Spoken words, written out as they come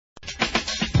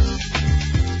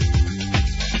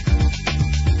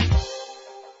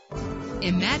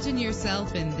Imagine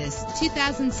yourself in this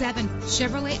 2007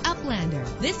 Chevrolet Uplander.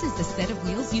 This is the set of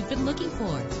wheels you've been looking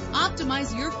for.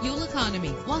 Optimize your fuel economy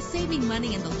while saving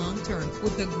money in the long term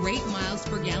with the great miles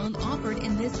per gallon offered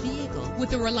in this vehicle.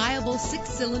 With a reliable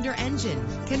 6-cylinder engine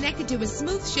connected to a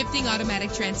smooth shifting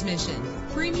automatic transmission.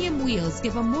 Premium wheels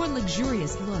give a more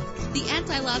luxurious look. The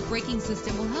anti-lock braking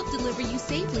system will help deliver you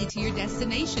safely to your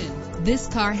destination. This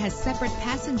car has separate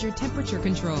passenger temperature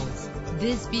controls.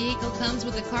 This vehicle comes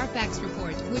with a Carfax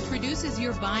report, which reduces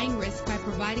your buying risk by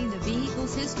providing the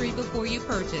vehicle's history before you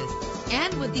purchase.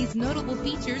 And with these notable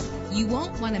features, you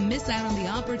won't want to miss out on the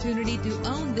opportunity to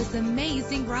own this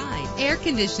amazing ride. Air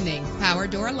conditioning, power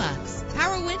door locks,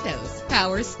 power windows,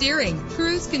 power steering,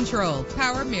 cruise control,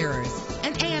 power mirrors,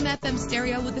 an AM/FM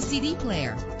stereo with a CD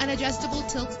player, an adjustable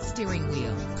tilt steering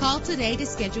wheel. Call today to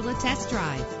schedule a test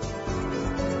drive.